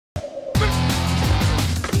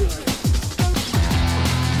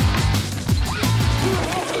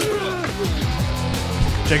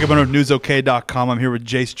Jacob Hunter of NewsOK.com. I'm here with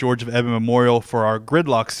Jase George of Evan Memorial for our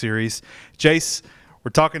Gridlock series. Jase,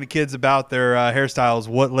 we're talking to kids about their hairstyles.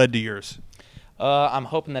 What led to yours? I'm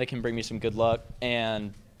hoping that it can bring me some good luck,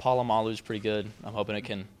 and Palomalu is pretty good. I'm hoping it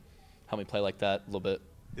can help me play like that a little bit.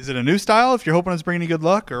 Is it a new style if you're hoping it's bringing you good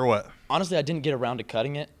luck, or what? Honestly, I didn't get around to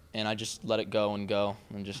cutting it, and I just let it go, and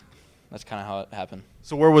just that's kind of how it happened.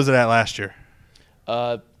 So where was it at last year?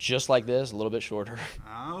 Just like this, a little bit shorter.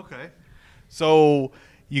 Oh, okay. So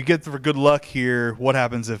you get for good luck here. What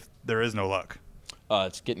happens if there is no luck?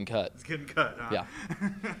 It's getting cut. It's getting cut. Huh? Yeah.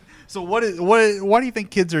 So why do you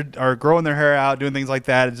think kids are growing their hair out, doing things like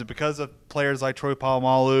that? Is it because of players like Troy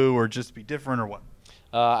Polamalu, or just be different, or what?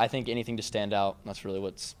 I think anything to stand out. That's really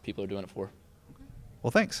what people are doing it for.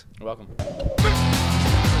 Well, thanks. You're welcome.